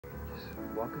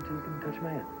walk until you can touch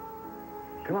my hand.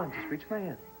 Come on, just reach my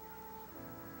hand.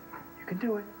 You can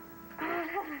do it.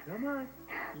 Come on.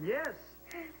 Yes.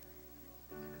 Come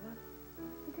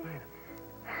on. Wait.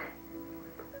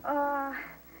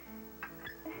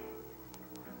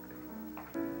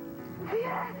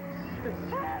 Yes!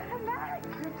 Max!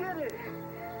 You did it!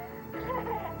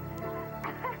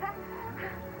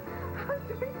 Oh,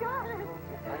 we got it!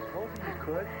 I told you you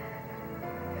could.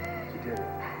 You did it.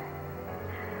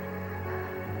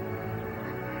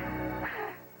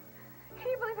 Can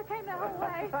you believe I came that whole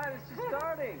way? It's just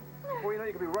starting. Before you know,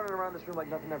 you could be running around this room like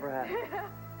nothing ever happened.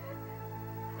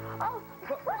 Oh!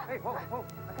 Hey, whoa, whoa.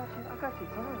 I got you.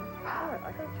 It's all right. It's all right.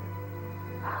 I got you.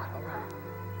 It's all right.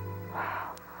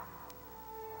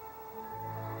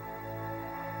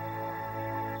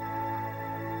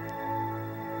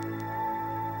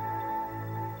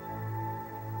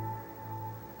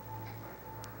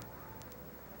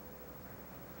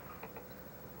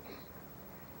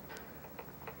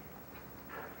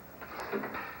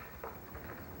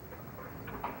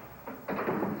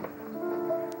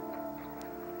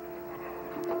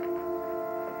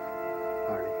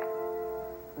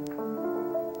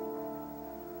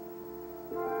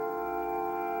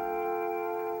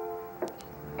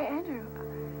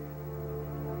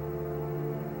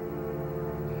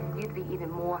 You'd be even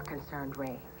more concerned,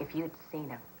 Ray, if you'd seen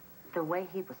him. The way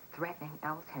he was threatening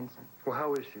Alice Henson. Well,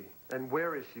 how is she? And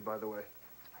where is she, by the way?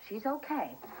 She's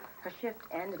okay. Her shift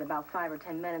ended about 5 or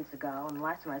 10 minutes ago, and the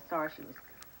last time I saw her, she was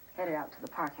headed out to the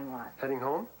parking lot. Heading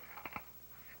home?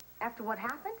 After what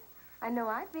happened, I know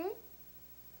I'd be.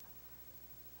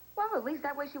 Well, at least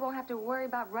that way she won't have to worry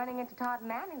about running into Todd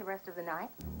Manning the rest of the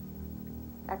night.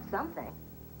 That's something.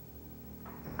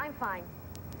 I'm fine.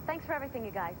 Thanks for everything,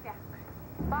 you guys. Yeah.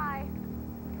 Bye.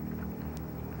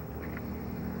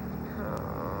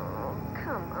 Oh,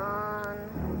 come on.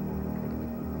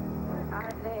 Where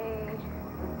are they?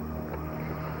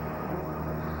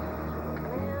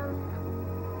 Man,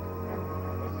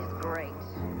 this is great.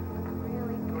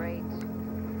 Really great.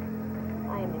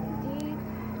 I am in deep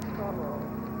trouble.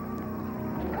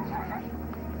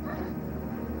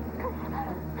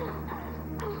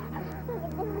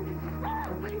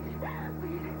 Please.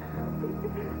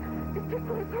 Just get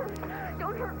me first.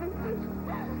 Don't hurt me, please.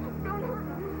 Don't hurt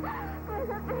me.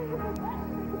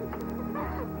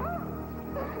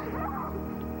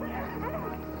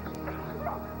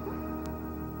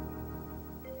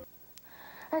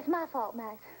 That's my fault,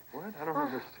 Max. What? I don't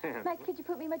understand. Max, could you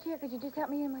put me in my chair? Could you just help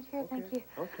me in my chair? Okay. Thank you.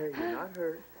 Okay, you're not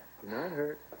hurt. You're not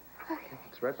hurt. Okay.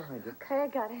 It's right behind you. Okay, I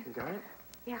got it. You got it?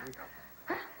 Yeah. Here you go.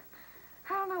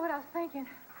 I don't know what I was thinking.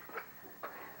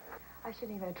 I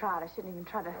shouldn't even have tried. I shouldn't even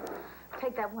try to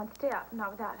take that one step, not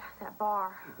without that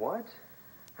bar. What?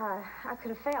 I could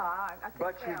have fell. I could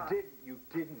But have fell. you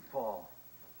didn't fall.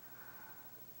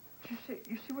 Did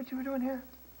you see what you were doing here?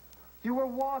 You were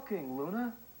walking,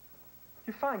 Luna.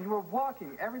 You're fine, you were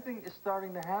walking. Everything is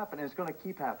starting to happen, and it's going to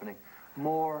keep happening.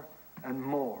 More and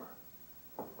more.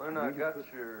 Luna, I got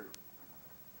your...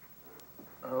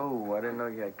 Oh, I didn't know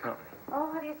you had company.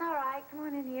 Oh, honey, it's all right. Come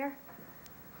on in here.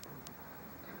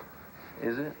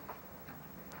 Is it?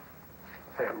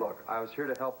 Hey, look, I was here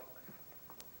to help.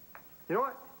 You know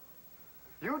what?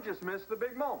 You just missed the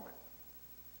big moment.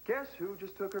 Guess who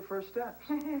just took her first steps?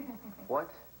 What?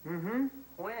 Mm-hmm.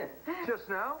 When? Just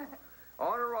now.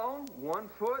 On her own, one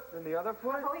foot and the other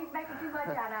foot. Oh, he's making too much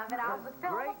out of it. I was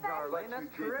telling Great, him darling. That's You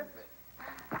terrific.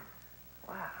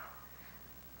 Wow.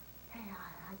 Hey,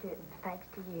 I didn't, thanks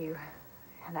to you.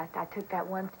 And I took that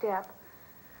one step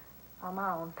on my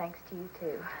own, thanks to you,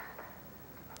 too.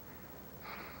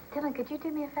 Dylan, could you do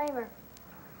me a favor?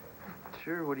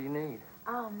 Sure, what do you need?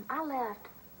 I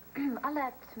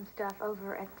left some stuff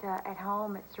over at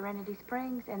home at Serenity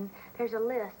Springs, and there's a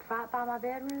list right by my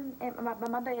bedroom, by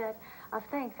my bed, of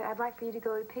things that I'd like for you to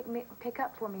go pick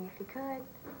up for me if you could.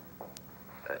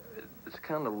 It's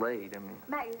kind of late, I mean...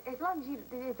 Matt, as long as you,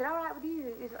 is it all right with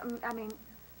you? I mean,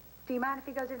 do you mind if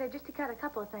he goes over there just to cut a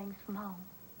couple of things from home?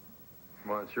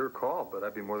 Well, it's your call, but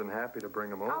I'd be more than happy to bring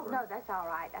them over. Oh, no, that's all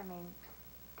right. I mean,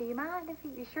 do you mind if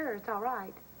you're sure it's all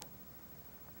right?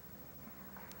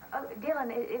 Oh,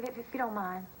 Dylan, if you don't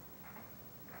mind.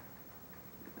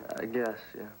 I guess,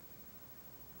 yeah.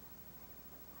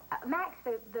 Max,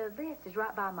 the list is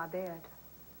right by my bed.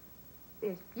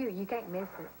 It's you can't miss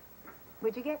it.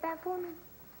 Would you get that for me?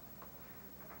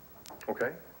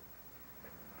 Okay.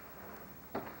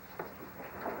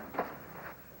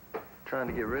 Trying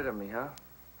to get rid of me, huh?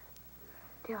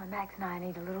 Dylan, Max and I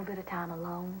need a little bit of time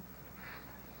alone.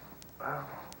 Well,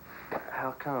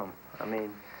 how come? I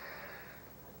mean,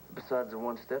 besides the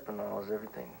one step and all, is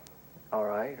everything all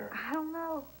right, or... I don't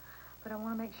know, but I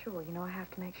want to make sure. You know, I have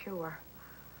to make sure.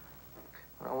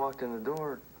 When I walked in the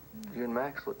door, you and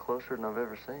Max looked closer than I've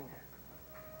ever seen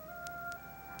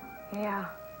you. Yeah,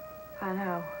 I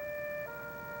know.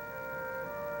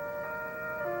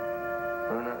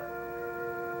 Luna,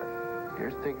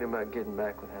 you're thinking about getting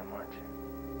back with him, aren't you?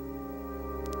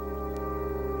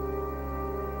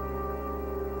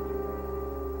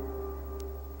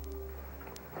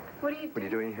 What are you doing? What are you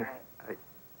doing here?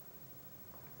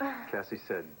 Cassie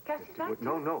said... Cassie's back too?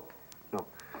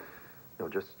 No,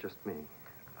 just me.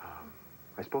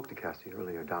 I spoke to Cassie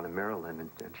earlier down in Maryland,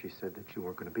 and she said that you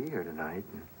weren't going to be here tonight.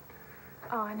 And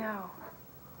Oh, I know.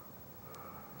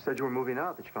 said you were moving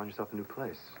out, that you found yourself a new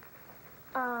place.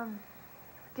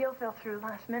 Deal fell through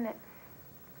last minute.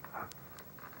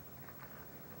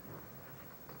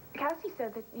 Cassie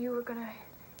said that you were gonna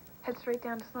head straight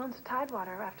down to Sloan's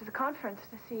Tidewater after the conference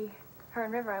to see her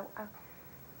and River.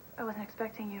 I wasn't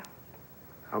expecting you.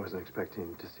 I wasn't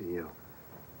expecting to see you.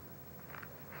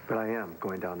 But I am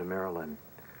going down to Maryland.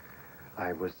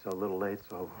 I was a little late,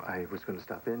 so I was going to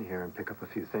stop in here and pick up a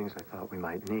few things I thought we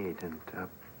might need and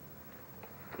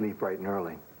leave bright and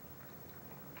early.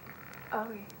 Oh,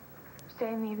 you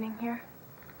stay in the evening here?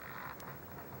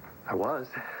 I was.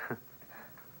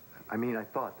 I mean, I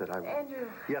thought that I... Andrew.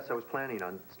 Yes, I was planning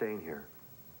on staying here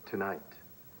tonight.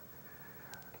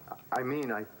 I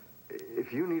mean,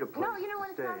 if you need a place No, you know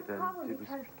what? to It's stay, not a then problem it was...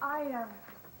 because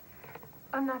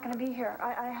I'm not going to be here.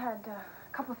 I had a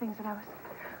couple of things that I was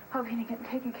hoping to get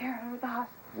taken care of at the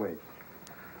hospital. Wait.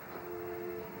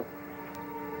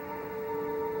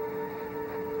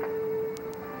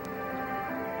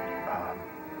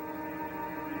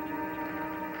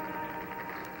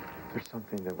 There's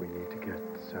something that we need to get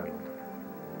settled.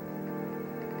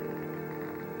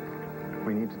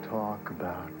 We need to talk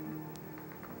about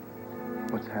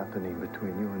what's happening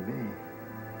between you and me.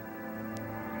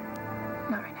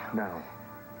 Not right now.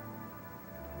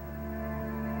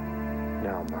 Now.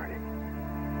 Now, Marty.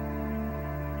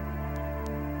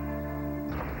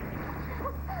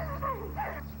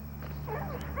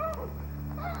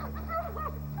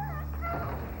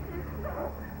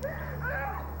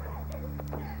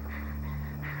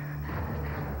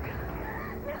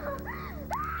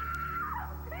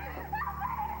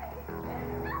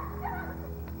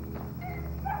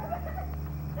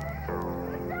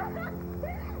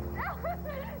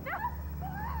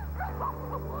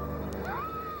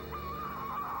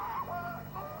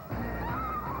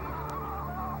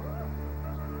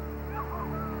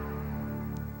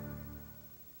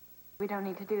 We don't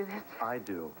need to do this. I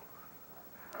do.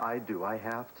 I do. I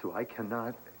have to. I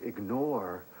cannot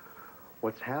ignore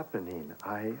what's happening.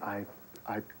 I've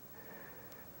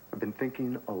been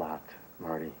thinking a lot,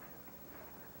 Marty.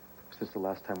 Since the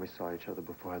last time we saw each other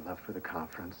before I left for the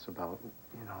conference about,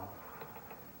 you know...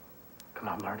 Come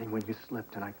on, Marty, when you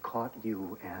slipped and I caught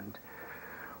you and...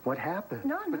 What happened?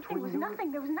 No, nothing. between There was you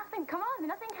nothing. There was nothing. Come on,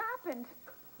 nothing happened.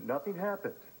 Nothing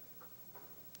happened.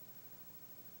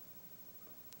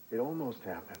 It almost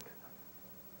happened.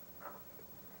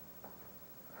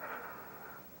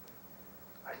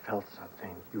 I felt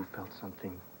something. You felt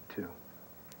something, too.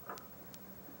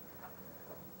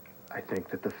 I think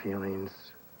that the feelings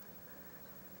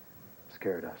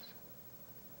scared us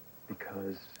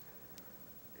because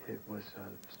it was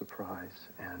a surprise,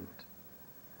 and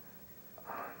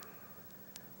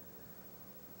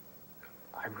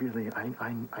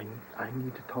I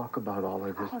need to talk about all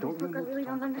of this. Oh, Don't look, you I really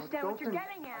don't understand what you're don't-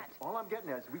 getting at. All I'm getting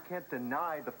at is we can't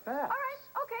deny the facts. All right,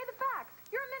 okay, the facts.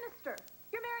 You're a minister.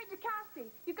 You're married to Cassie.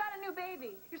 You've got a new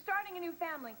baby. You're starting a new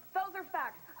family. Those are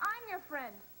facts. I'm your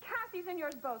friend. Cassie's and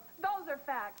yours both. Those are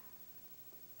facts.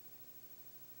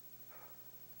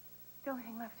 The only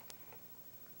thing left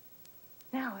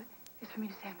now is for me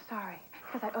to say I'm sorry,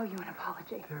 because I owe you an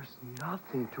apology. There's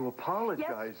nothing to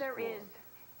apologize Yes, there for. is.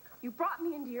 You brought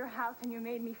me into your house and you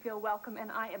made me feel welcome,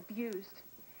 and I abused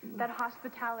that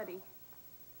hospitality.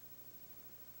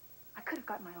 I could have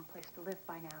gotten my own place to live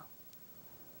by now.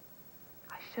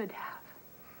 I should have,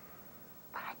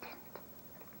 but I didn't.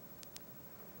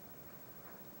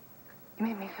 You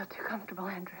made me feel too comfortable,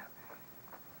 Andrew.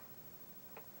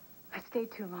 I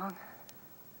stayed too long.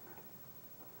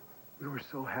 We were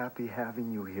so happy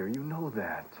having you here. You know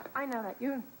that. I know that.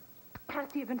 You and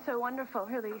Cassie have been so wonderful,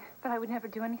 really, but I would never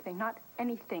do anything, not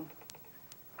anything.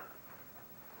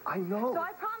 I know. So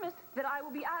I promise that I will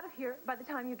be out of here by the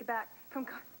time you get back from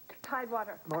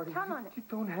Tidewater. Marty, Count on it. you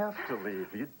don't have to leave.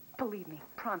 You... Believe me,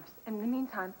 promise. And in the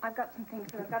meantime, I've got some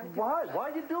things that I've got to do. Why?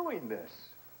 Why are you doing this?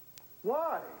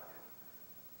 Why?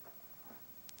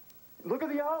 Look at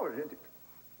the hours.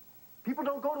 People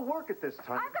don't go to work at this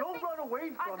time. Don't run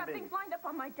away I've from got me. things lined up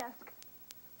on my desk.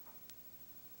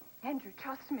 Andrew,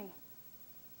 trust me.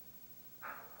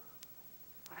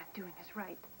 What I'm doing is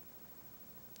right.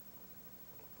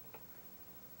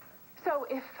 So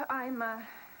if I'm,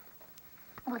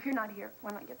 well, if you're not here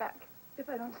when I get back, if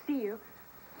I don't see you,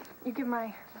 you give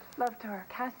my love to her,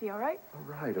 Cassie, all right?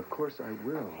 All right, of course I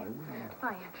will. I will. Bye,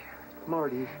 Andrew.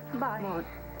 Marty. Bye.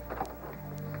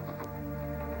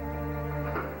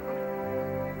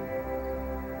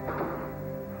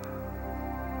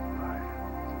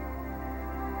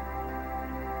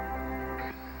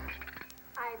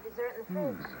 I have dessert in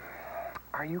the fridge.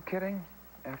 Are you kidding?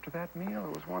 After that meal,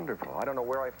 it was wonderful. I don't know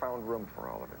where I found room for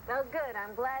all of it. Well, good.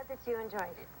 I'm glad that you enjoyed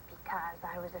it, because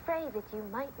I was afraid that you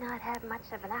might not have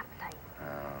much of an appetite.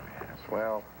 Oh, yes.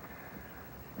 Well,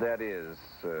 that is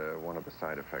one of the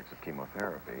side effects of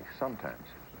chemotherapy, sometimes.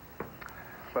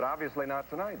 But obviously not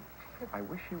tonight. I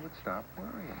wish you would stop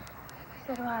worrying.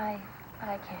 So do I, but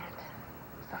I can't.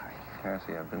 Sorry.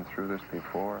 Cassie, I've been through this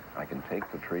before. I can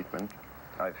take the treatment.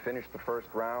 I've finished the first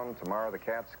round, tomorrow the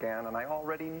CAT scan, and I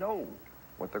already know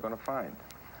what they're going to find.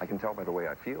 I can tell by the way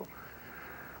I feel,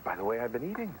 by the way I've been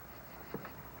eating.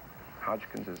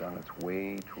 Hodgkin's is on its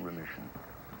way to remission.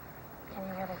 Can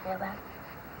you really feel that?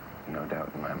 No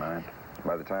doubt in my mind.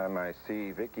 By the time I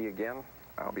see Vicky again,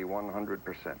 I'll be 100%.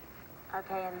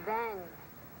 Okay, and then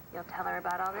you'll tell her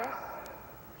about all this?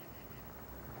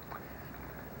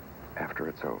 After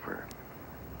it's over.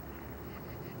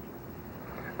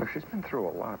 Look, she's been through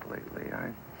a lot lately.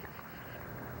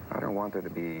 I don't want there to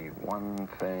be one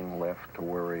thing left to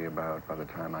worry about by the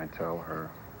time I tell her.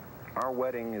 Our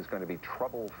wedding is going to be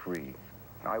trouble-free.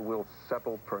 I will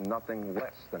settle for nothing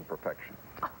less than perfection.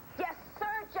 Yes,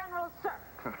 sir, General, sir.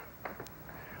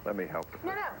 Let me help you.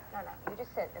 No. You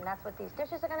just sit, and that's what these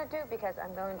dishes are going to do, because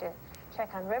I'm going to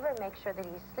check on River, make sure that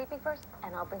he's sleeping first,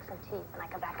 and I'll bring some tea when I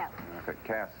come back out. Okay,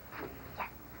 Cass. Yes.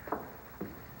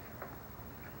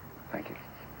 Thank you.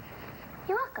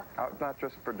 You're welcome. Not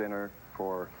just for dinner,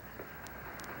 for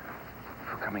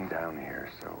coming down here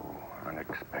so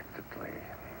unexpectedly.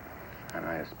 And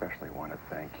I especially want to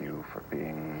thank you for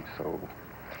being so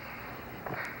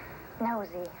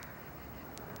Nosy.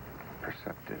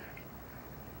 perceptive.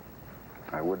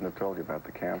 I wouldn't have told you about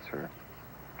the cancer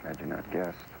had you not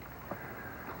guessed.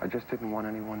 I just didn't want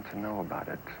anyone to know about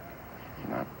it.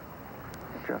 Not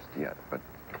just yet, but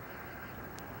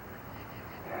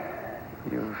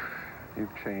you've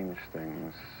changed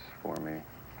things for me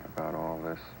about all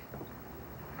this.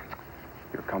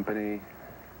 Your company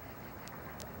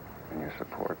and your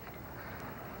support.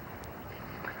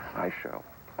 I shall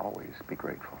always be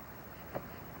grateful.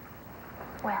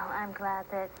 Well, I'm glad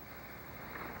that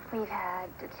we've had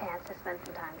a chance to spend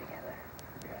some time together.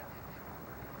 Yeah.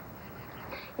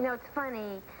 You know, it's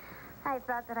funny. I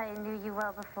thought that I knew you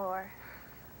well before.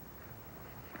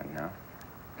 And now?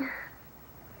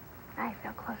 I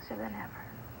feel closer than ever.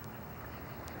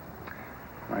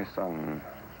 My son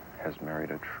has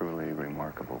married a truly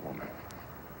remarkable woman.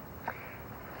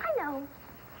 I know.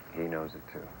 He knows it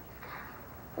too.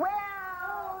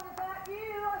 Well, is that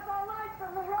you? I saw lights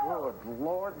from the road. Good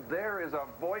Lord, there is a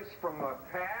voice from the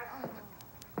past.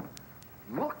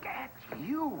 Look at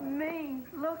you. Me?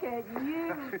 Look at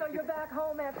you. So you're back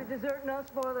home after deserting us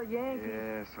for the Yankees.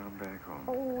 Yes, I'm back home.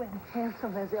 Oh, and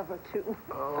handsome as ever, too.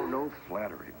 Oh, no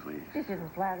flattery, please. This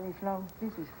isn't flattery, Flo.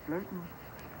 This is flirting.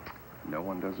 No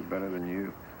one does it better than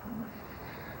you.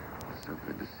 It's so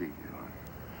good to see you.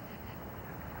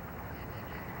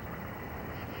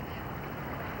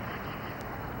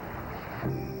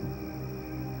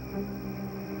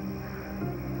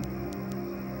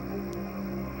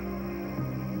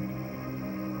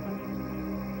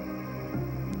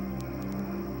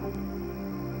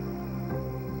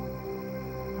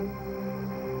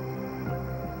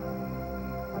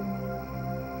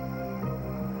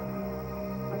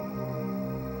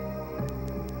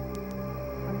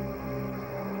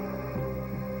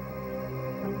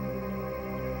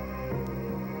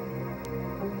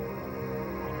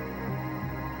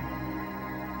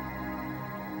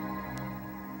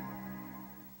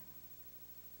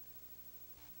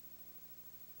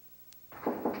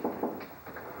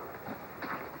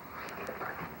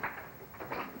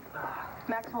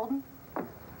 Max Holden?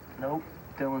 Nope,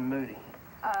 Dylan Moody.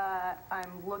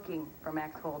 I'm looking for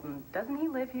Max Holden. Doesn't he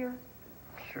live here?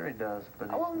 Sure he does, but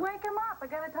he's... Oh, well, wake him up. I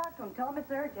gotta talk to him. Tell him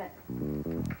it's urgent.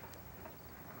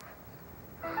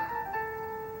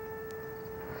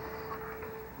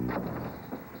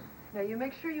 Now, you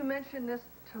make sure you mention this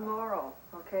tomorrow,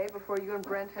 okay? Before you and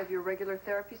Brent have your regular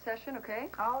therapy session, okay?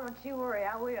 Oh, don't you worry.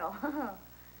 I will.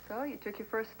 So, you took your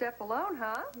first step alone,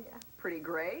 huh? Yeah. pretty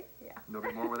great. Yeah. There'll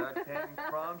be more where that came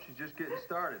from. She's just getting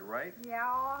started, right? Yeah,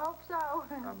 I hope so.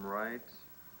 I'm right.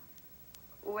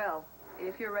 Well,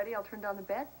 if you're ready, I'll turn down the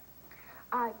bed.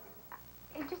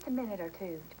 In just a minute or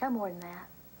two. No more than that.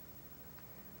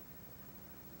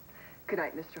 Good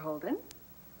night, Mr. Holden.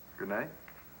 Good night.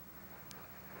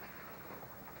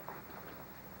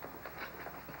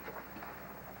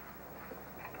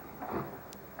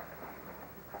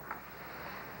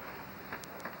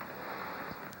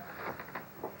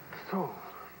 So,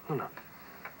 Luna.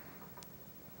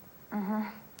 Mm-hmm.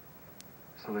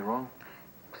 Something wrong?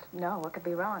 No, what could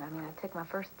be wrong? I mean, I took my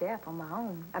first step on my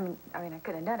own. I mean, I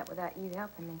couldn't have done it without you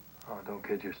helping me. Oh, don't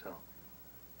kid yourself.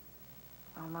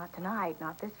 Well, not tonight,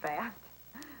 not this fast.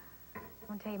 I'm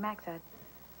gonna tell you, Max, it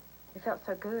felt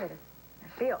so good.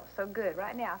 It feels so good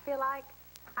right now. I feel like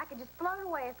I could just float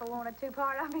away if I wanted to,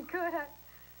 part of me could. I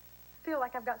feel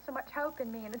like I've got so much hope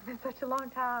in me, and it's been such a long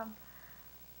time.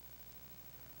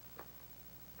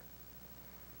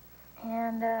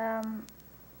 And,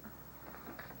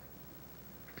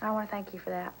 I want to thank you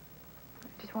for that. I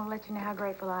just want to let you know how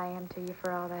grateful I am to you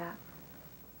for all that.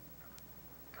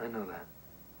 I know that.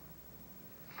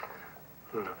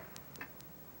 Luna,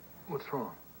 what's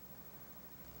wrong?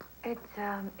 It's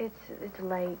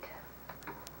late.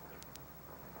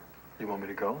 You want me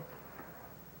to go?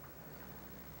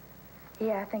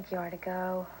 Yeah, I think you ought to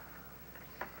go.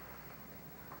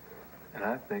 And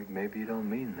I think maybe you don't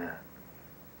mean that.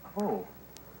 Oh,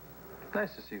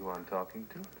 nice to see who I'm talking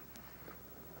to.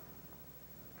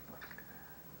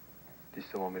 Do you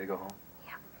still want me to go home?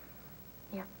 Yeah.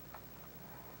 Yeah.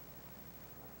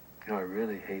 You know, I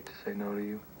really hate to say no to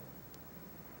you.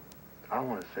 I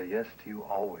want to say yes to you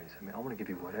always. I mean, I want to give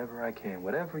you whatever I can,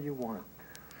 whatever you want.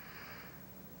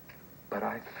 But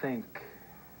I think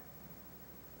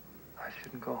I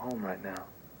shouldn't go home right now.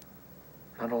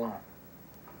 Not alone.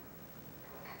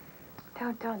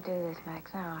 Don't do this,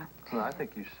 Max. No. No, I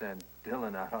think you sent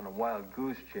Dylan out on a wild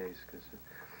goose chase, because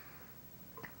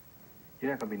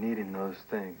you're not going to be needing those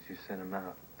things you sent him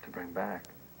out to bring back.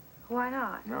 Why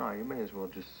not? No, you may as well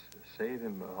just save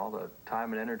him all the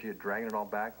time and energy of dragging it all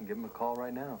back and give him a call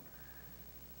right now.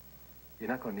 You're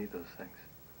not going to need those things.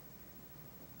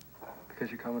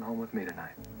 Because you're coming home with me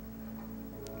tonight.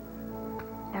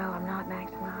 No, I'm not,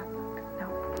 Max. I'm not.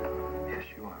 No. Yes,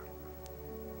 you are.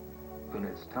 Luna,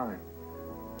 it's time.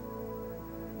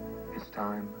 It's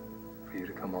time for you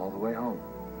to come all the way home.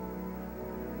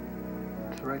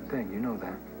 It's the right thing, you know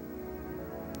that.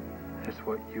 It's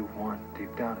what you want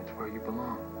deep down. It's where you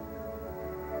belong.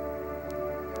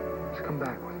 Just come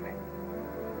back with me.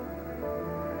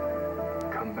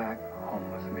 Come back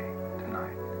home with me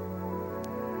tonight.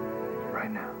 Right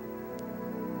now.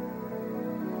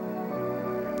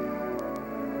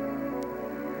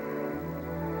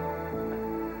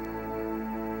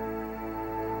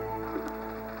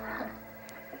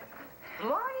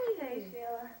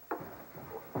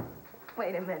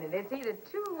 Wait a minute. It's either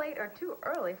too late or too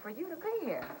early for you to be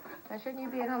here. Now, shouldn't you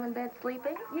be at home in bed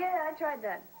sleeping? Yeah, I tried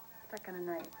that. That kind of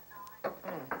night.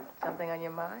 Something on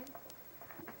your mind?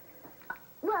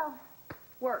 Well,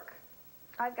 work.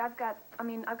 I've got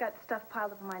stuff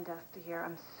piled up on my desk to here.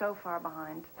 I'm so far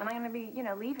behind. And I'm going to be,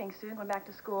 leaving soon, going back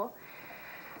to school.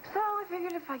 So I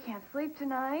figured if I can't sleep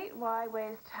tonight, why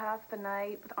waste half the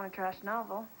night on a trash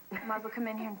novel? Might as well come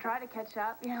in here and try to catch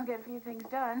up, get a few things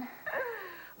done.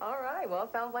 All right. Well,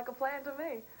 sounds like a plan to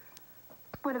me.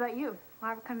 What about you?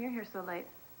 Why come you're here so late?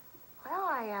 Well,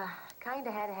 I kind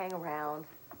of had to hang around.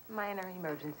 Minor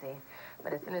emergency.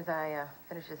 But as soon as I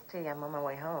finish this tea, I'm on my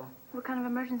way home. What kind of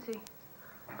emergency?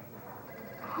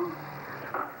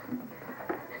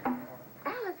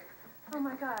 Alice! Oh,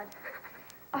 my God.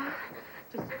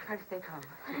 Just try to stay calm.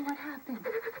 Honey, what happened?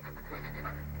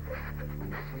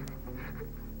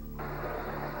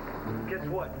 Guess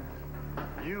what?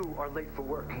 You are late for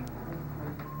work.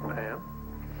 I am?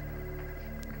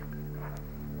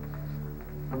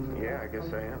 Yeah, I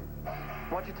guess I am.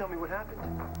 Why don't you tell me what happened?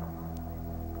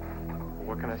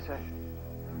 What can I say?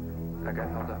 I got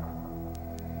held up.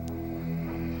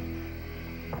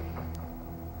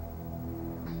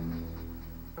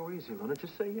 So easy, Luna.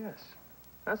 Just say yes.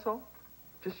 That's all.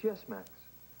 Just yes, Max.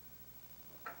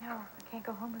 No, I can't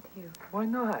go home with you. Why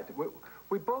not?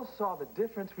 We both saw the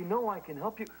difference. We know I can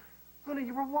help you. Luna,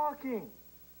 you were walking.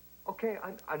 Okay,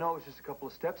 I know it was just a couple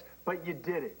of steps, but you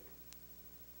did it.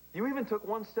 You even took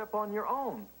one step on your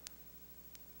own.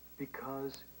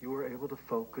 Because you were able to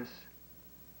focus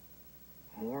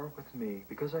more with me.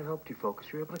 Because I helped you focus,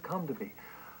 you were able to come to me.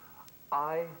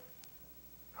 I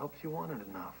helped you want it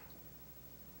enough.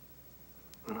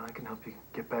 Luna, I can help you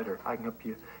get better. I can help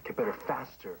you get better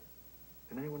faster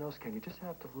than anyone else can. You just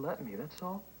have to let me, that's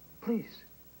all. Please.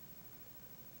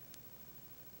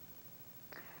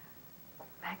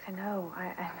 Max, I know.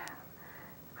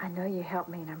 I know you helped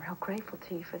me, and I'm real grateful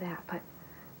to you for that, but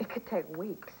it could take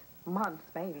weeks, months,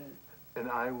 maybe. And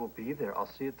I will be there.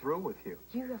 I'll see it through with you.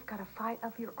 You have got a fight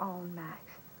of your own, Max.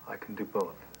 I can do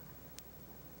both.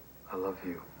 I love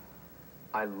you.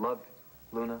 I love you.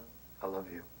 Luna, I love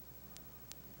you.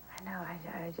 I know,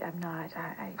 I'm not.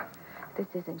 This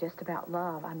isn't just about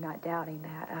love. I'm not doubting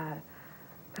that.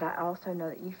 But I also know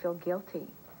that you feel guilty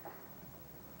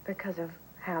because of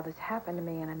how this happened to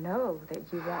me, and I know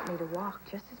that you want me to walk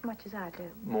just as much as I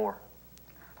do. More.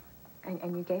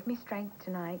 And you gave me strength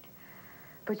tonight,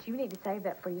 but you need to save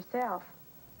that for yourself.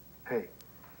 Hey.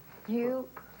 You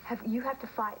have to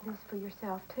fight this for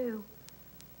yourself, too.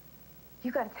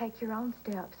 You got to take your own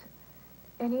steps.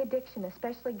 Any addiction,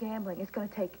 especially gambling, is going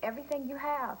to take everything you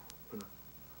have.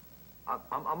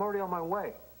 I'm already on my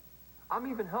way. I'm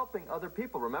even helping other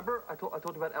people. Remember, I told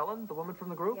you about Ellen, the woman from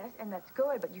the group? Yes, and that's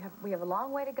good, but we have a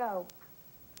long way to go.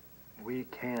 We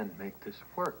can make this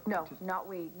work. No, not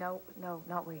we. No,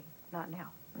 not we. Not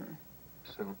now. Mm-mm.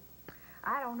 Soon.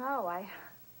 I don't know.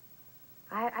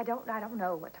 I don't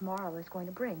know what tomorrow is going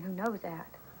to bring. Who knows that?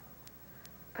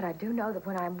 But I do know that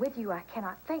when I'm with you, I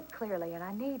cannot think clearly, and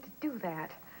I need to do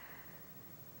that.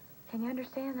 Can you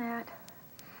understand that?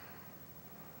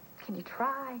 Can you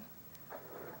try?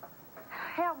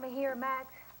 Help me here,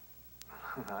 Max.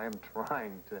 I am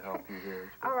trying to help you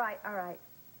here. All right.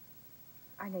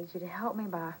 I need you to help me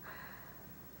by...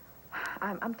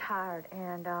 I'm tired,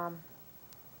 and,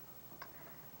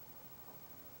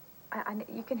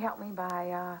 you can help me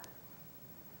by,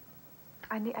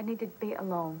 I need to be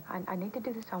alone. I need to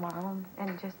do this on my own,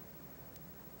 and just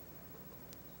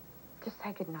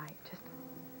say good night. Just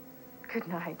good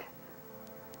night.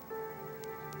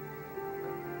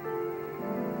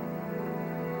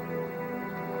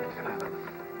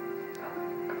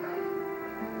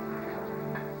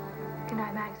 Good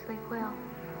night, Max. Sleep well.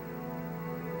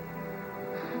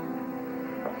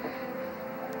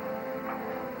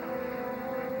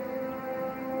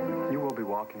 You will be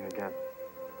walking again.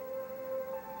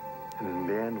 And in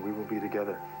the end, we will be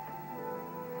together.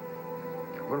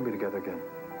 We're going to be together again.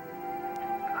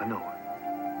 I know.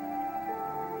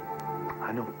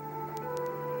 I know.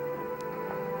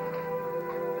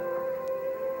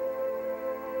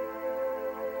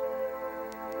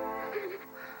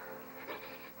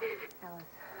 Alice,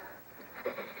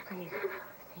 please,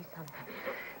 say something.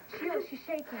 She's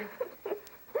shaking.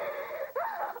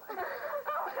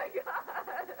 Oh, my God.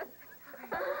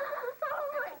 Oh,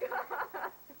 my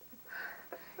God.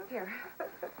 Here.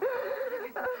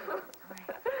 Sorry.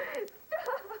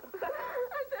 Stop.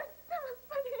 I said stop,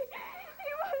 but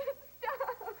he wouldn't stop.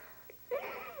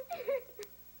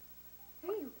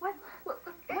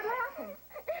 Hey, what happened?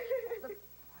 Look,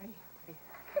 Marty,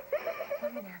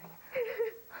 come in, Abby.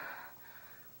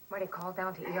 Marty, call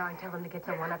down to ER and tell them to get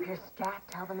someone up here. Stat,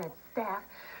 tell them it's staff.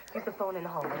 Use the phone in the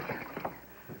hallway.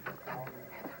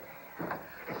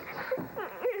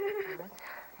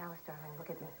 Alice, darling, look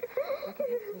at me. Look at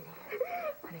me, sweetie.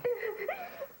 Honey.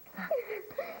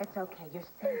 It's okay. You're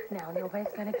safe now.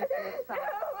 Nobody's gonna get you. It's fine. No,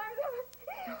 I'm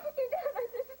not. You don't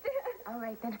understand. All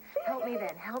right, then. Help me,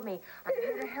 then. Help me. I'm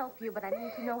here to help you, but I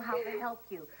need to know how to help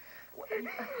you.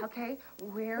 Okay?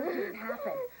 Where did it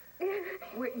happen?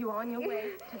 Were you on your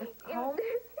way to the home?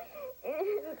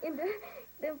 In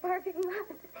the parking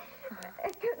lot. I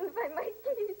couldn't find my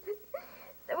keys.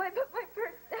 So I put my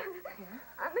purse down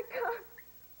on the car.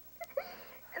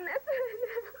 And that's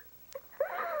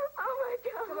oh, my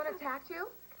God. Someone attacked you?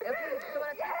 Okay,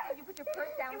 someone attacked you. You put your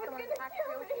purse down. Someone attacked you.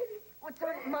 What,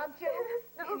 someone mugged you?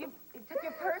 No. You took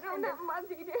your purse No, and... not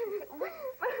mugged. He did.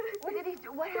 What did he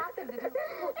do? What happened? Did he... He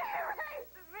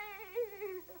raped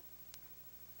me.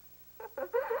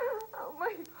 Oh,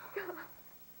 my God.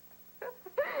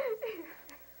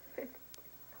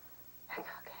 That's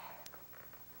okay.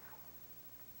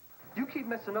 You keep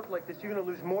messing up like this, you're gonna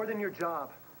lose more than your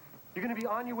job. You're gonna be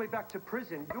on your way back to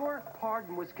prison. Your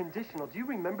pardon was conditional. Do you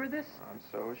remember this? I'm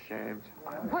so ashamed.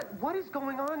 What is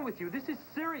going on with you? This is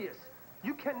serious.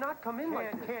 You cannot come in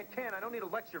like this. Can't. I don't need a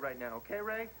lecture right now, okay,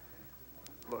 Ray?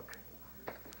 Look,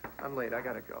 I'm late. I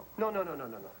gotta go. No.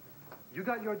 You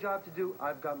got your job to do,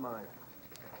 I've got mine.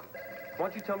 Why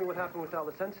don't you tell me what happened with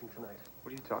Alice Ensign tonight?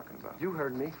 What are you talking about? You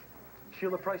heard me.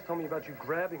 Sheila Price told me about you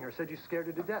grabbing her, said you scared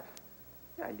her to death.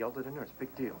 Yeah, I yelled at a nurse.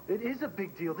 Big deal. It is a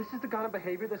big deal. This is the kind of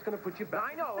behavior that's going to put you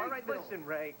back. I know. in the All right, safe listen,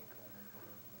 Ray.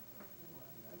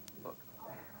 Look,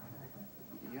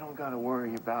 you don't gotta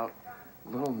worry about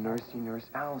little nursey Nurse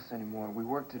Alice anymore. We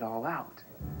worked it all out.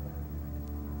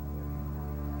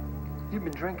 You've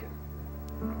been drinking.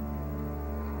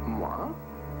 Moi?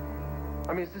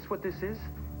 I mean, is this what this is?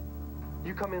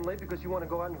 You come in late because you want to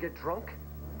go out and get drunk?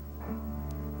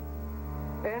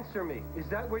 Answer me. Is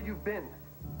that where you've been?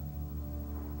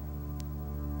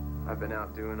 I've been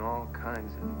out doing all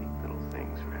kinds of neat little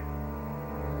things, Ray.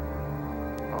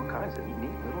 All kinds of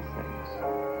neat little things.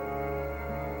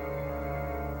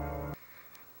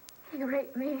 He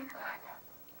raped me.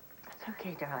 It's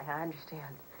okay, darling. I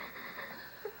understand.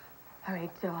 All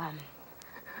right, so,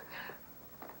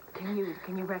 can you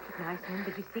recognize him?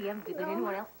 Did you see him? Did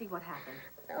anyone else see what happened?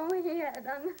 No, he had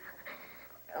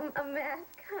on a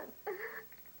mask on.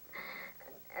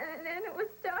 And then it was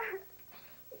dark.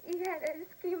 He had a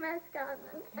ski mask on,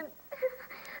 and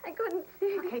I couldn't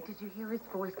see. Okay, did you hear his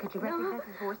voice? Could you recognize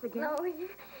his voice again? No,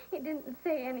 he didn't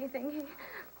say anything.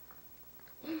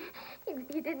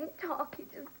 He didn't talk. He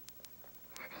just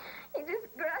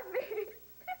grabbed me.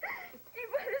 He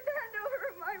put his hand over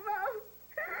my mouth,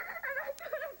 and I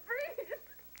couldn't breathe.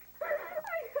 I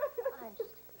understand.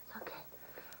 It's okay.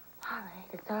 All right.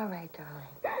 It's all right,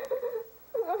 darling.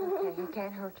 Okay, he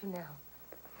can't hurt you now.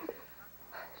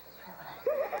 Just relax.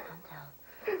 Calm down.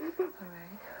 All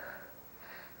right.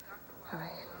 All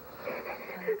right.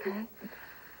 Okay?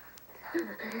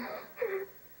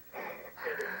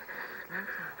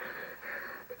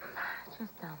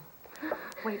 Just,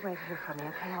 wait right here for me,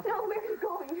 okay? No, where are you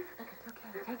going? Look, it's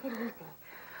okay. Take it easy.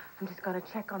 I'm just going to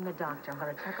check on the doctor. I'm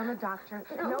going to check on the doctor.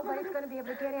 No. Nobody's going to be able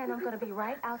to get in. I'm going to be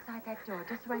right outside that door,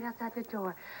 just right outside the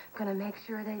door. I'm going to make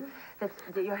sure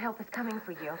that your help is coming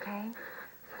for you, okay?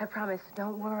 I promise.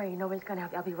 Don't worry. Nobody's going to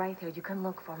help you. I'll be right there. You can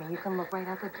look for me. You can look right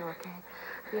out the door, okay?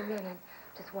 Be a minute.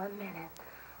 Just 1 minute.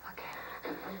 Okay.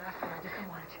 I'm not afraid. You can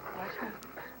watch. Watch me.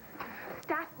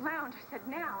 Staff lounge, I said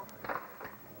now.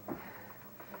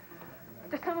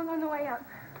 There's someone on the way up.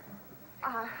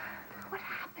 What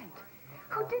happened?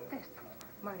 Who did this?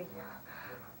 Marty,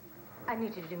 I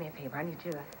need you to do me a favor. I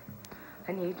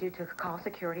need you to call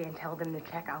security and tell them to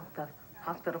check out the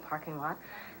hospital parking lot.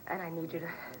 And I need you to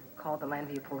call the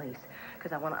Landview police.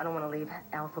 Because I don't want to leave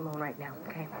Alice alone right now,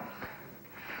 okay?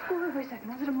 Wait a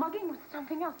second. Was it a mugging? Was it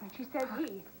something else? When she said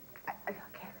he. I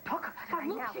can't talk about it right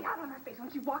Look, now. she had on her face when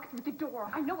she walked through the door.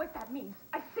 I know what that means.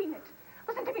 I've seen it.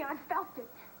 Listen to me, I felt it.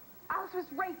 Alice was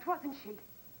raped, wasn't she?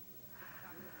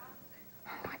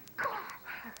 Oh, my God.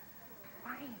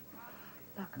 Marty,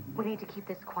 look, we need to keep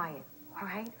this quiet, all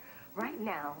right? Right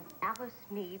now, Alice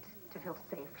needs to feel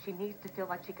safe. She needs to feel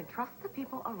like she can trust the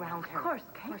people around her. Of course,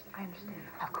 Kate. Of course, I understand.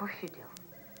 Of course you do.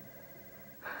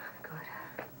 Good.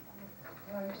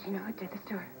 Does she know who did this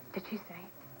to her? Did she say?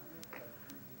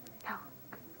 No.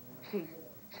 She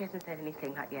hasn't said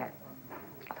anything, not yet.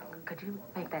 Look, could you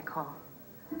make that call?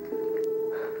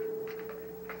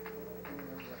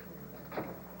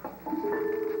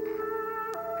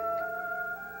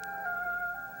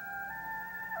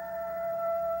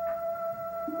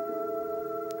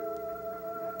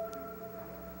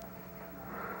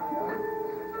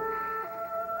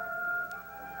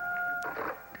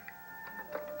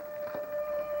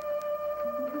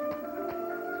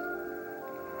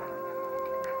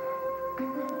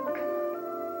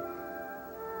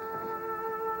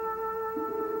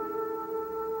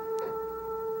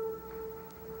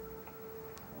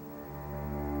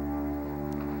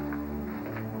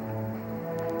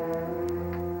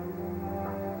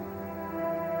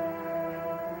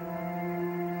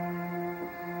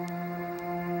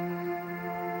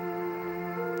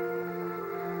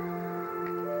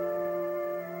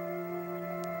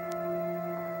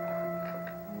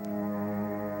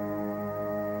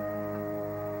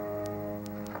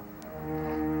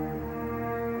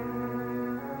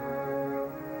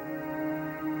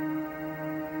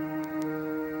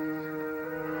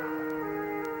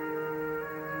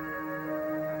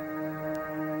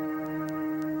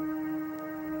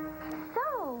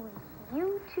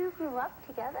 Grew up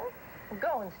together?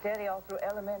 Going steady all through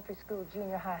elementary school,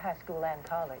 junior high, high school, and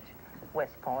college.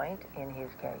 West Point, in his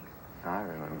case. I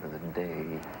remember the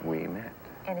day we met.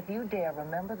 And if you dare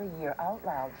remember the year out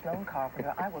loud, Sloan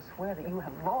Carpenter, I will swear that you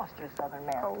have lost your Southern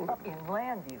man up in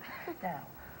Landview. Now,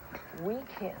 we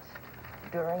kissed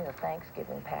during the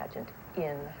Thanksgiving pageant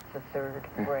in the 3rd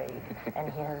grade,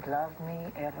 and he has loved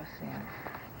me ever since.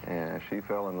 Yeah, she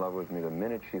fell in love with me the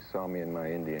minute she saw me in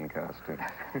my Indian costume.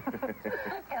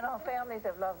 And our families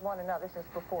have loved one another since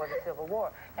before the Civil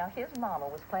War. Now, his mama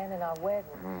was planning our wedding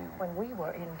when we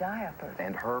were in diapers.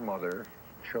 And her mother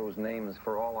chose names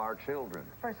for all our children.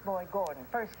 First boy, Gordon.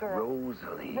 First girl.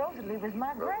 Rosalie. Rosalie was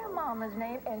my grandmama's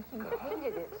name, and he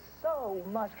hated it so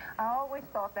much. I always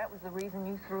thought that was the reason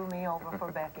you threw me over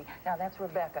for Becky. Now, that's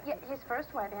Rebecca. Yeah, his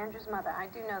first wife, Andrew's mother. I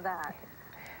do know that.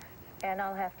 And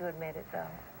I'll have to admit it, though.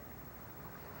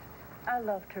 I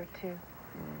loved her, too.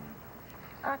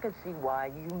 I could see why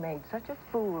you made such a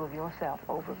fool of yourself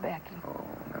over Becky. Oh,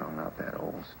 no, not that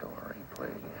old story,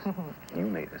 please. You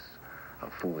made a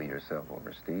fool of yourself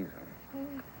over Stephen.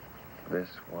 This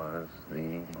was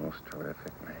the most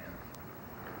terrific man.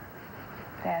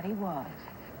 That he was.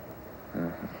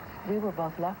 We were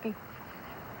both lucky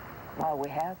while we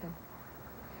had them.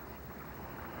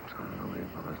 It's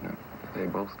unbelievable, isn't it? They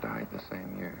both died the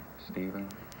same year, Stephen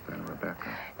and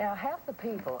Rebecca. Now, half the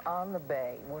people on the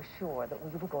bay were sure that we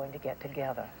were going to get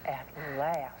together at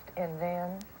last. And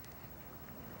then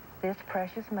this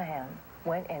precious man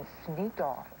went and sneaked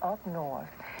off up north.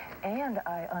 And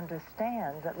I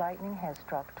understand that lightning has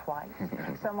struck twice.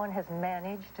 Someone has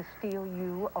managed to steal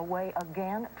you away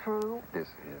again. True? This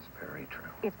is very true.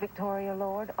 It's Victoria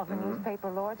Lord of the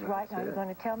newspaper Lords, right? Now you're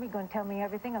going to tell me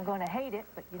everything. I'm going to hate it,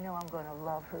 but you know I'm going to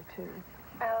love her too.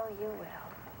 Oh, you will.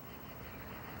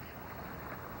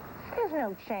 There's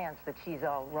no chance that she's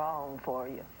all wrong for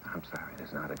you. I'm sorry,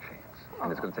 there's not a chance.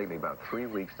 And it's going to take me about 3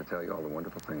 weeks to tell you all the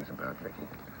wonderful things about Vicky.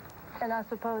 And I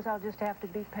suppose I'll just have to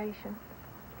be patient.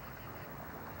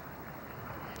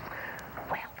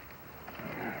 Well,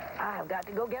 I've got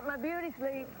to go get my beauty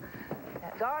sleep.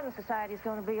 That garden society's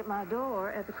going to be at my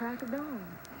door at the crack of dawn.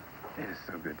 It is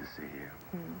so good to see you.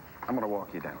 I'm going to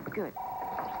walk you down. Good.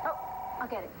 Oh, I'll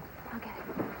get it. I'll get it.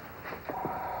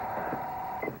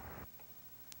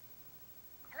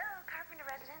 Hello, Carpenter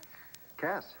Residence.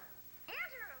 Cass.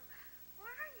 Andrew,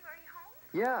 where are you? Are you home?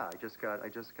 Yeah, I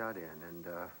just got in, and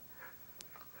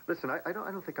listen, I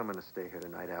don't think I'm going to stay here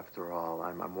tonight after all.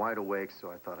 I'm wide awake,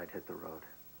 so I thought I'd hit the road.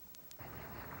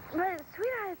 But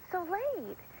sweetheart, it's so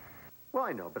late. Well,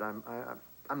 I know, but I'm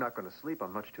not going to sleep.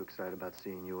 I'm much too excited about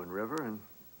seeing you and River,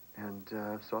 and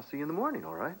so I'll see you in the morning.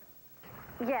 All right?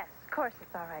 Yes, of course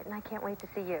it's all right, and I can't wait to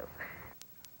see you.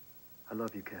 I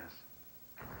love you, Cass.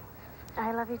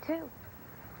 I love you too.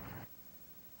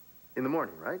 In the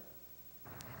morning, right?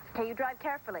 Okay, you drive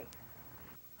carefully.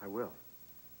 I will.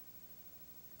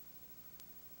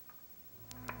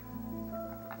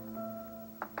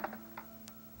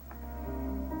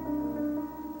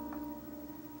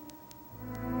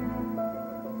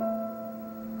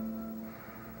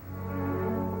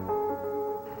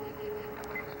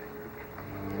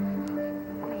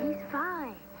 He's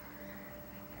fine.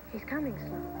 He's coming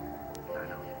slow. I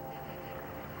know.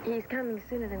 He's coming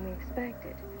sooner than we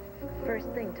expected. First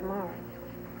thing tomorrow.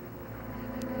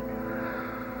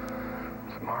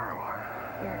 Tomorrow?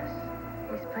 Yes.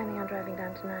 He's planning on driving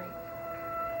down tonight.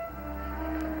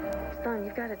 Sloan,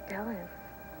 you've got to tell him.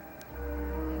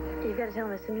 You've got to tell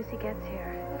him as soon as he gets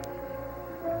here.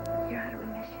 You're out of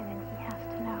remission and he has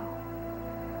to know.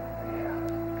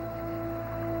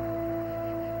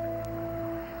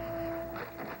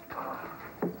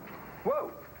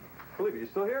 Whoa! Olivia, you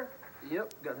still here?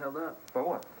 Yep, got held up. By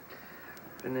what?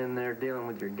 Been in there dealing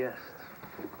with your guest.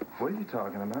 What are you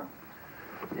talking about?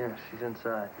 Yeah, she's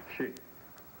inside. She.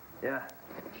 Yeah,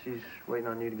 she's waiting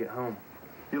on you to get home.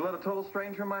 You let a total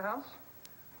stranger in my house?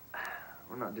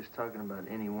 We're not just talking about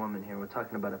any woman here. We're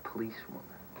talking about a police woman.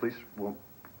 Police? Well,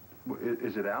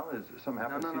 is it Al? Is something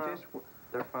happened to CJ's? No.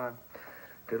 They're fine.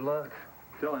 Good luck.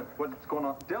 Dylan, what's going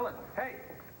on? Dylan, hey!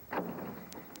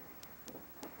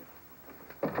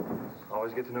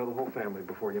 Always get to know the whole family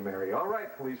before you marry. All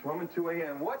right, policewoman, 2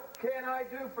 a.m. What can I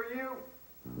do for you?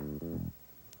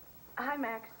 Hi,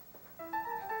 Max.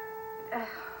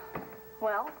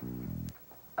 Well?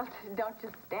 Oh, don't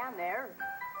just stand there.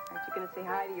 Aren't you going to say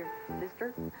hi to your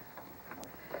sister?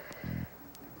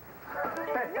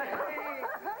 Hey!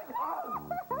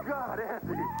 Oh, God,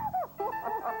 Andy!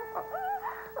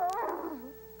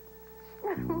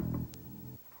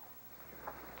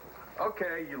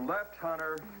 Okay, you left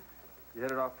Hunter. You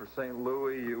headed off for St.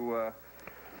 Louis. You,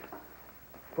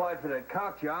 applied for that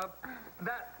cop job.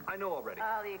 That I know already.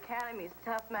 Oh, the academy's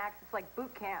tough, Max. It's like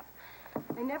boot camp.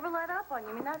 They never let up on you.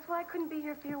 I mean, that's why I couldn't be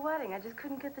here for your wedding. I just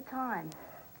couldn't get the time.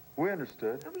 We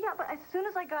understood. Yeah, but as soon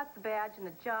as I got the badge and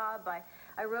the job,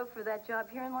 I wrote for that job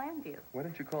here in Landview. Why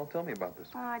didn't you call and tell me about this?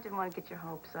 Oh, I didn't want to get your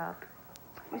hopes up.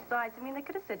 Besides, I mean, they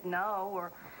could have said no,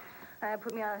 or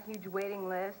Put me on a huge waiting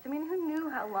list. I mean, who knew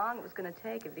how long it was going to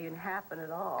take if it even happened at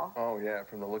all? Oh, yeah,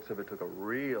 from the looks of it, took a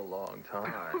real long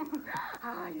time.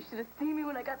 You should have seen me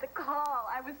when I got the call.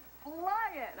 I was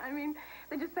flying. I mean,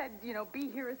 they just said, you know, be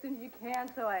here as soon as you can.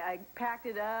 So I packed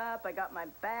it up. I got my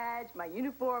badge, my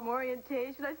uniform,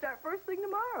 orientation. I start first thing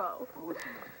tomorrow.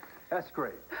 That's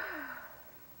great.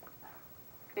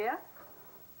 Yeah?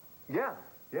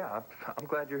 Yeah, I'm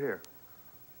glad you're here.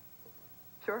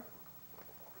 Sure.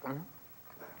 Mm-hmm.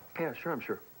 Yeah, sure, I'm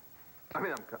sure. I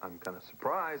mean, I'm kind of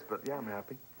surprised, but yeah, I'm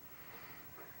happy.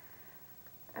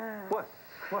 What?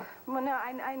 Well, no,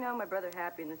 I know my brother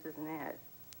happy and this isn't it.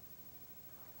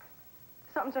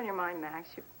 Something's on your mind, Max.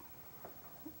 Do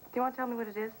you want to tell me what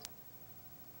it is?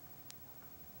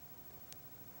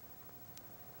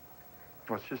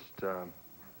 Well, it's just,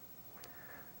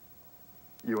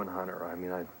 you and Hunter. I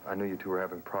mean, I knew you two were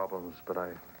having problems, but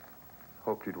I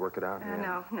hoped you'd work it out.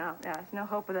 No, there's no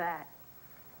hope of that.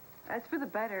 It's for the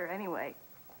better, anyway.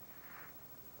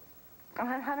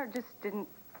 Hunter just didn't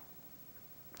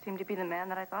seem to be the man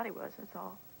that I thought he was, that's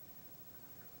all.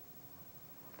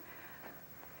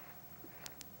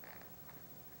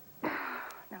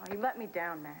 No, he let me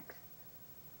down, Max.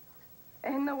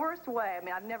 In the worst way. I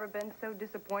mean, I've never been so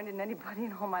disappointed in anybody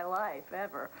in all my life,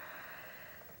 ever.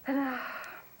 And,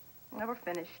 never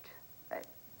finished.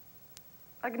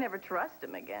 I could never trust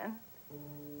him again.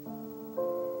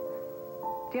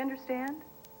 Do you understand?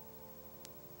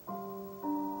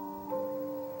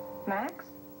 Max?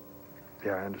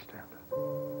 Yeah, I understand.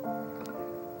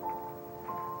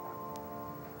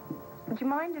 Would you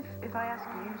mind if I ask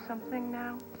you something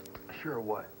now? Sure,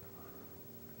 what?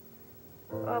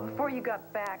 Well, before you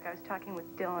got back, I was talking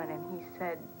with Dylan, and he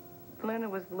said Luna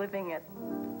was living at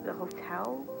the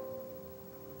hotel?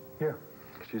 Yeah.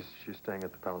 She's staying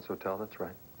at the Palace Hotel, that's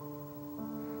right.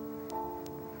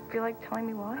 Feel like telling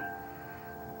me why?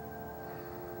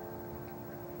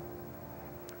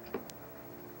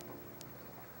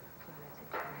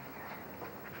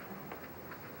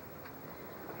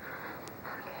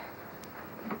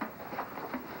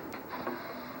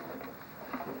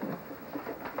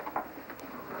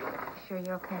 Sure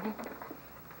you're okay?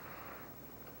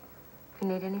 You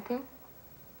need anything?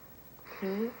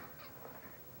 Me?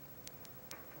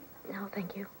 No,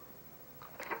 thank you.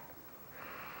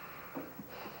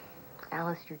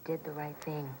 Alice, you did the right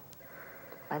thing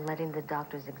by letting the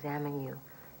doctors examine you.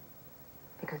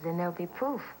 Because then there'll be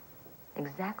proof.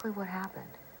 Exactly what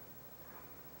happened.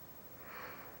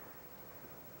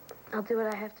 I'll do what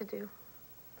I have to do.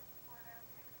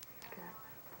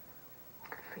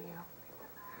 Good for you.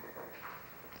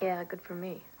 Yeah, good for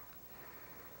me.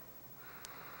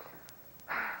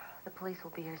 The police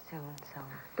will be here soon, so...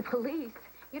 The police?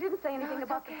 You didn't say anything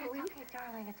about okay, the police. It's okay,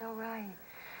 darling. It's all right.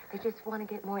 They just want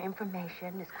to get more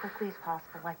information as quickly as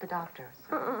possible, like the doctors.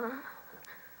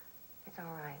 It's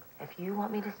all right. If you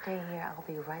want me to stay here, I'll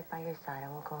be right by your side. I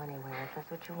won't go anywhere if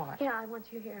that's what you want. Yeah, I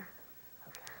want you here.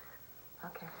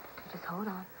 Okay. Just hold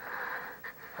on.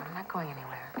 I'm not going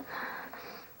anywhere.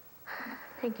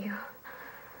 Thank you.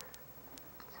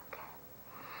 It's okay.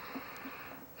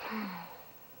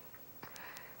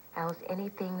 Alice,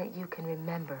 anything that you can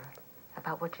remember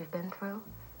about what you've been through,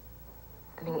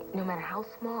 I mean, no matter how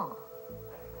small,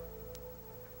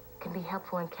 can be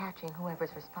helpful in catching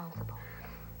whoever's responsible.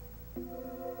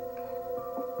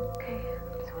 Okay.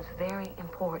 So it's very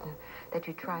important that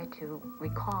you try to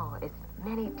recall as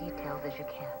many details as you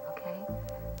can, okay?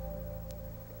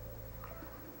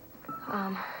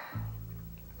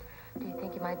 Do you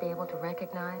think you might be able to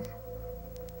recognize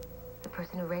the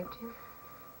person who raped you?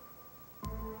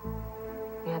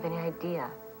 You have any idea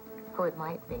who it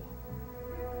might be?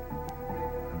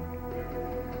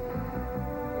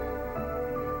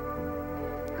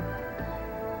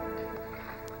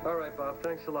 All right, Bob,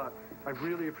 thanks a lot. I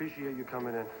really appreciate you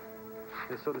coming in.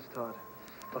 And so does Todd.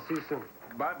 I'll see you soon.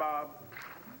 Bye, Bob.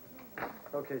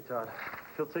 Okay, Todd.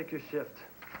 He'll take your shift.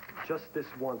 Just this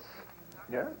once.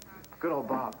 Yeah? Good old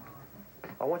Bob.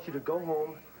 I want you to go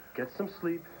home, get some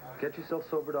sleep, get yourself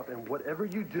sobered up, and whatever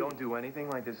you do... Don't do anything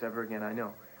like this ever again, I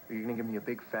know. Or you're gonna give me a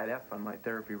big fat F on my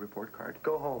therapy report card.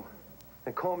 Go home.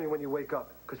 And call me when you wake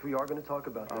up, because we are going to talk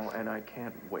about this. Oh, and I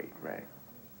can't wait, Ray.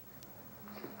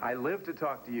 I live to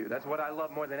talk to you. That's what I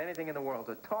love more than anything in the world.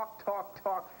 To talk, talk,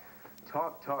 talk.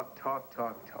 Talk, talk, talk,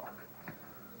 talk, talk.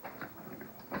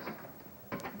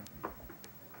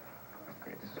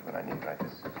 Okay, this is what I need, right?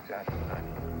 This is exactly what I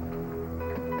need.